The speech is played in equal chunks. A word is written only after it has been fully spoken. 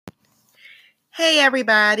Hey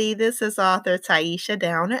everybody, this is author Taisha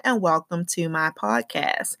Downer and welcome to my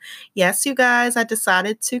podcast. Yes, you guys, I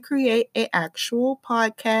decided to create an actual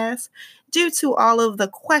podcast due to all of the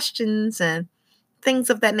questions and things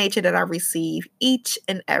of that nature that I receive each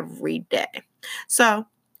and every day. So,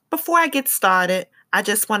 before I get started, I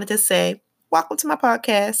just wanted to say welcome to my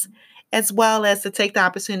podcast, as well as to take the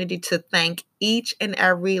opportunity to thank each and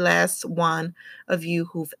every last one of you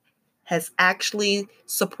who've has actually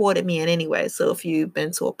supported me in any way. So if you've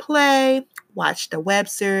been to a play, watched a web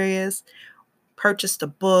series, purchased a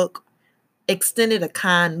book, extended a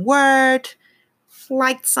kind word,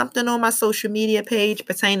 liked something on my social media page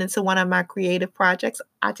pertaining to one of my creative projects,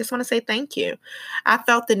 I just want to say thank you. I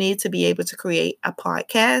felt the need to be able to create a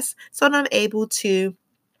podcast so that I'm able to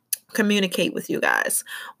communicate with you guys.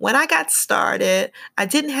 When I got started, I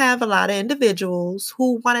didn't have a lot of individuals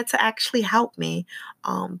who wanted to actually help me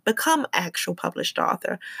become actual published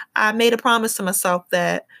author. I made a promise to myself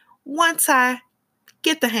that once I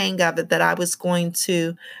get the hang of it, that I was going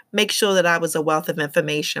to make sure that I was a wealth of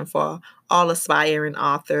information for all aspiring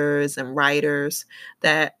authors and writers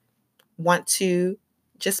that want to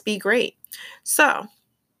just be great. So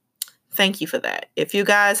thank you for that. If you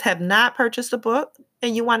guys have not purchased a book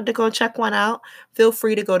and you wanted to go check one out, feel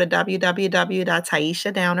free to go to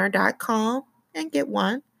www.taishadowner.com and get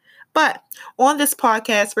one. But on this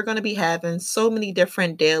podcast, we're going to be having so many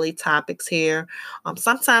different daily topics here.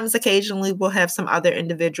 Sometimes, occasionally, we'll have some other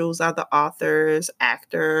individuals, other authors,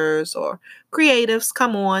 actors, or creatives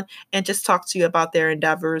come on and just talk to you about their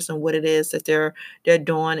endeavors and what it is that they're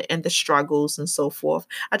doing and the struggles and so forth.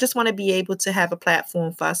 I just want to be able to have a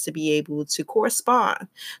platform for us to be able to correspond.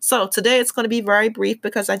 So today it's going to be very brief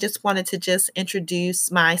because I just wanted to just introduce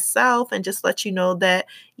myself and just let you know that,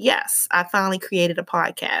 yes, I finally created a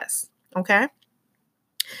podcast. Okay.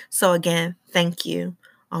 So again, thank you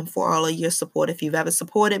for all of your support. If you've ever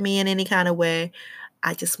supported me in any kind of way,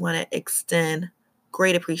 I just want to extend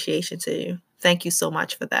great appreciation to you. Thank you so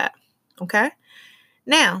much for that. Okay.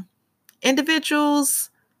 Now, individuals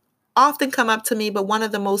often come up to me, but one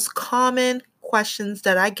of the most common questions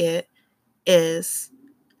that I get is,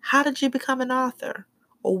 how did you become an author?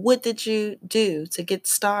 Or what did you do to get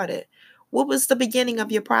started? What was the beginning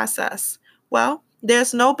of your process? Well,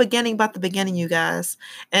 there's no beginning but the beginning, you guys.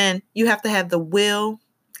 And you have to have the will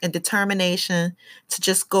and determination to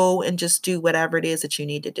just go and just do whatever it is that you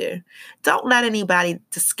need to do. Don't let anybody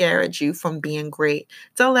discourage you from being great.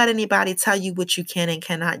 Don't let anybody tell you what you can and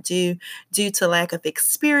cannot do due to lack of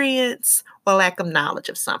experience or lack of knowledge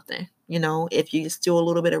of something. You know, if you just do a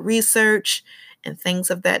little bit of research and things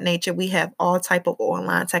of that nature, we have all type of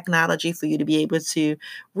online technology for you to be able to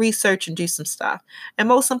research and do some stuff. And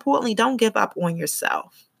most importantly, don't give up on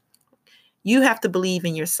yourself. You have to believe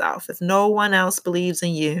in yourself. If no one else believes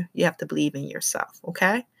in you, you have to believe in yourself,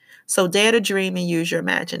 okay? So dare to dream and use your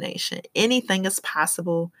imagination. Anything is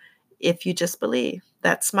possible if you just believe.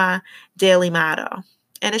 That's my daily motto.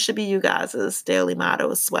 And it should be you guys' daily motto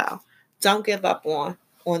as well. Don't give up on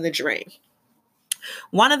the dream.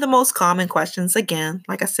 One of the most common questions, again,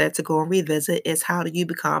 like I said, to go and revisit is, how do you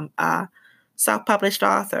become a self-published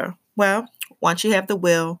author? Well, once you have the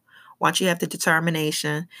will, once you have the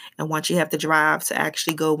determination, and once you have the drive to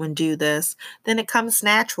actually go and do this, then it comes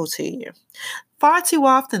natural to you. Far too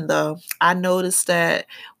often, though, I notice that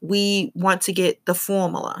we want to get the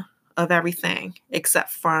formula of everything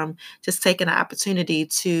except from just taking the opportunity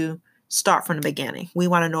to start from the beginning. We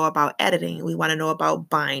want to know about editing. We want to know about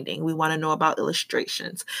binding. We want to know about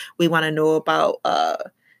illustrations. We want to know about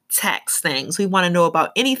text things. We want to know about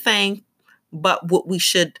anything but what we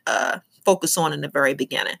should focus on in the very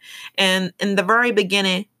beginning. And in the very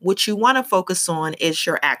beginning, what you want to focus on is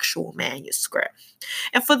your actual manuscript.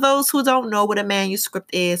 And for those who don't know what a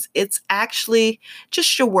manuscript is, it's actually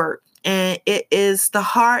just your work. And it is the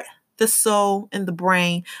heart, the soul, and the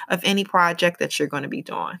brain of any project that you're going to be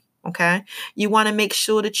doing. Okay. You want to make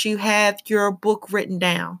sure that you have your book written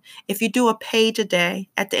down. If you do a page a day,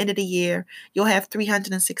 at the end of the year, you'll have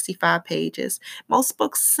 365 pages. Most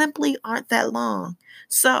books simply aren't that long.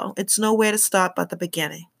 So it's nowhere to start but the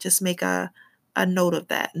beginning. Just make a note of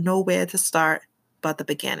that. Nowhere to start but the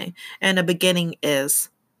beginning. And the beginning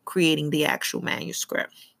is creating the actual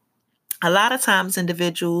manuscript. A lot of times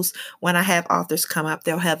individuals, when I have authors come up,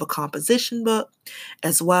 they'll have a composition book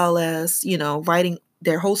as well as, writing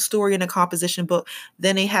their whole story in a composition book.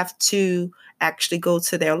 Then they have to actually go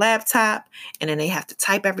to their laptop and then they have to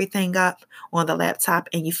type everything up on the laptop,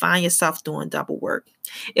 and you find yourself doing double work.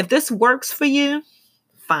 If this works for you,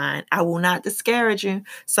 fine. I will not discourage you.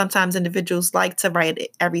 Sometimes individuals like to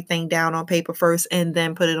write everything down on paper first and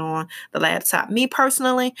then put it on the laptop. Me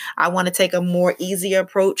personally, I want to take a more easier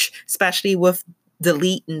approach, especially with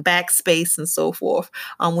delete and backspace and so forth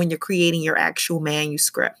when you're creating your actual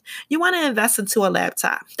manuscript. You want to invest into a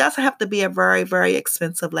laptop. It doesn't have to be a very, very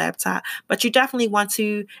expensive laptop, but you definitely want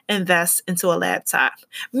to invest into a laptop.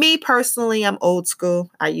 Me personally, I'm old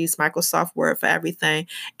school. I use Microsoft Word for everything,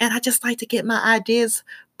 and I just like to get my ideas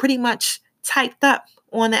pretty much typed up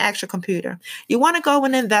on the actual computer. You want to go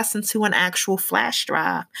and invest into an actual flash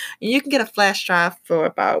drive. And you can get a flash drive for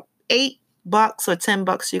about $8 or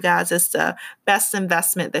 $10, you guys. It's the best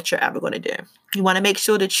investment that you're ever going to do. You want to make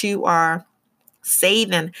sure that you are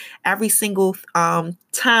saving every single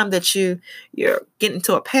time that you're getting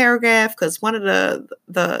to a paragraph, because one of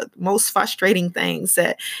the most frustrating things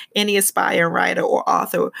that any aspiring writer or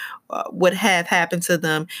author would have happen to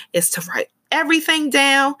them is to write everything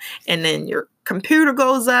down, and then your computer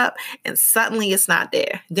goes up and suddenly it's not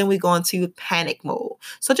there. Then we go into panic mode.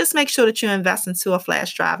 So just make sure that you invest into a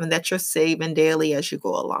flash drive and that you're saving daily as you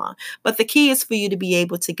go along. But the key is for you to be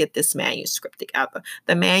able to get this manuscript together.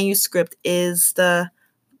 The manuscript is the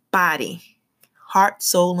body, heart,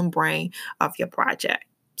 soul, and brain of your project.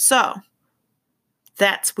 So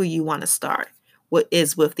that's where you want to start. What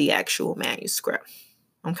is with the actual manuscript.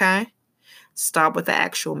 Okay? Start with the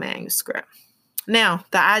actual manuscript. Now,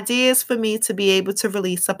 the idea is for me to be able to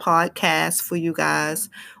release a podcast for you guys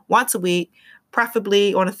once a week,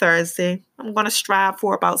 preferably on a Thursday. I'm going to strive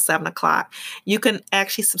for about 7 o'clock. You can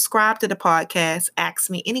actually subscribe to the podcast, ask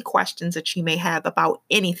me any questions that you may have about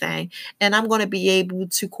anything, and I'm going to be able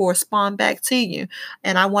to correspond back to you.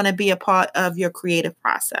 And I want to be a part of your creative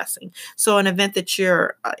processing. So an event that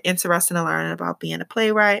you're interested in learning about being a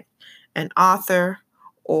playwright, an author,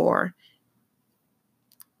 or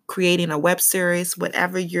creating a web series,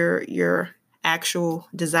 whatever your actual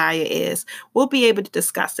desire is, we'll be able to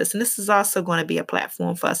discuss this. And this is also going to be a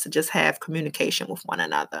platform for us to just have communication with one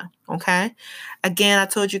another. Okay. Again, I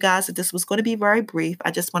told you guys that this was going to be very brief.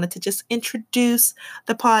 I just wanted to just introduce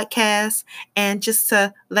the podcast and just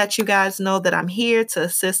to let you guys know that I'm here to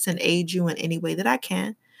assist and aid you in any way that I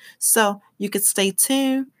can. So you could stay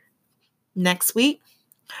tuned next week.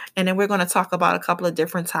 And then we're going to talk about a couple of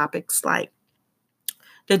different topics, like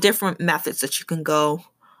the different methods that you can go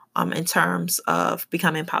in terms of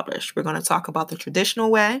becoming published. We're going to talk about the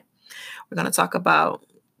traditional way. We're going to talk about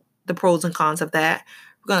the pros and cons of that.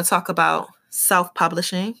 We're going to talk about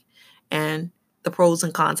self-publishing and the pros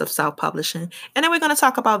and cons of self-publishing. And then we're going to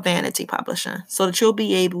talk about vanity publishing so that you'll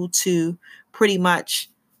be able to pretty much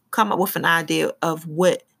come up with an idea of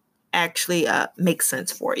what actually makes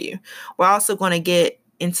sense for you. We're also going to get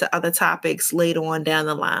into other topics later on down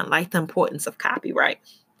the line, like the importance of copyright,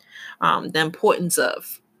 the importance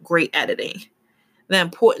of great editing, the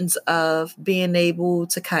importance of being able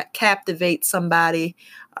to captivate somebody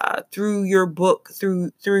through your book,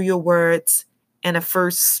 through your words in the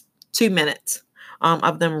first 2 minutes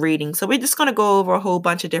of them reading. So we're just going to go over a whole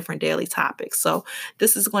bunch of different daily topics. So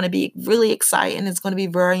this is going to be really exciting. It's going to be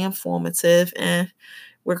very informative, and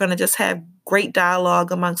we're going to just have great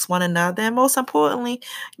dialogue amongst one another. And most importantly,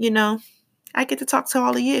 I get to talk to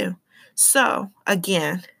all of you. So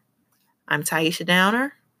again, I'm Taisha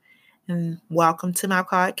Downer, and welcome to my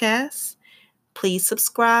podcast. Please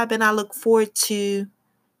subscribe, and I look forward to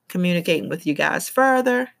communicating with you guys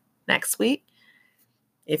further next week.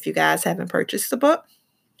 If you guys haven't purchased the book,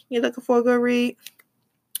 you're looking for a good read,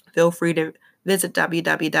 feel free to visit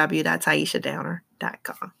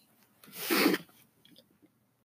www.taishadowner.com.